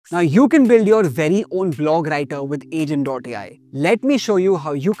Now you can build your very own blog writer with Agent.ai. Let me show you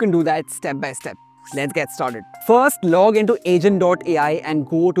how you can do that step by step. Let's get started. First, log into Agent.ai and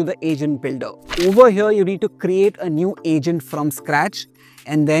go to the agent builder. Over here, you need to create a new agent from scratch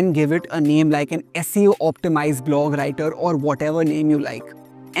and then give it a name like an SEO-optimized blog writer or whatever name you like.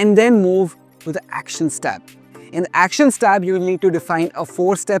 And then move to the Actions tab. In the Actions tab, you will need to define a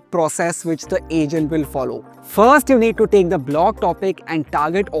 4-step process which the agent will follow. First, you need to take the blog topic and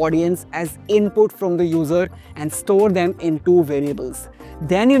target audience as input from the user and store them in 2 variables.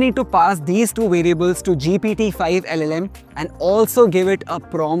 Then you need to pass these 2 variables to GPT-5 LLM and also give it a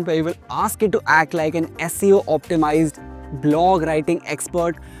prompt where you will ask it to act like an SEO-optimized blog writing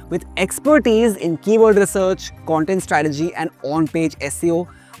expert with expertise in keyword research, content strategy, and on-page SEO,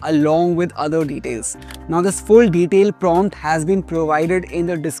 along with other details. Now this full detail prompt has been provided in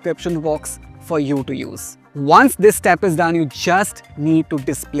the description box for you to use. Once this step is done, you just need to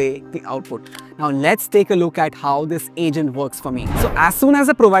display the output. Now let's take a look at how this agent works for me. So as soon as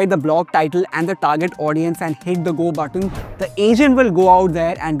I provide the blog title and the target audience and hit the go button, the agent will go out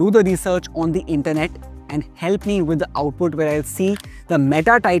there and do the research on the internet and help me with the output where I'll see the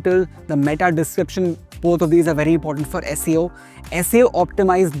meta title, the meta description. Both of these are very important for SEO. SEO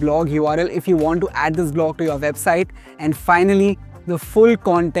optimized blog URL if you want to add this blog to your website, and finally the full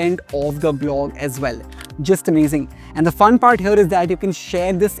content of the blog as well. Just amazing. And the fun part here is that you can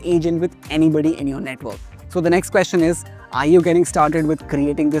share this agent with anybody in your network. So the next question is, are you getting started with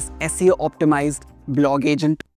creating this SEO optimized blog agent?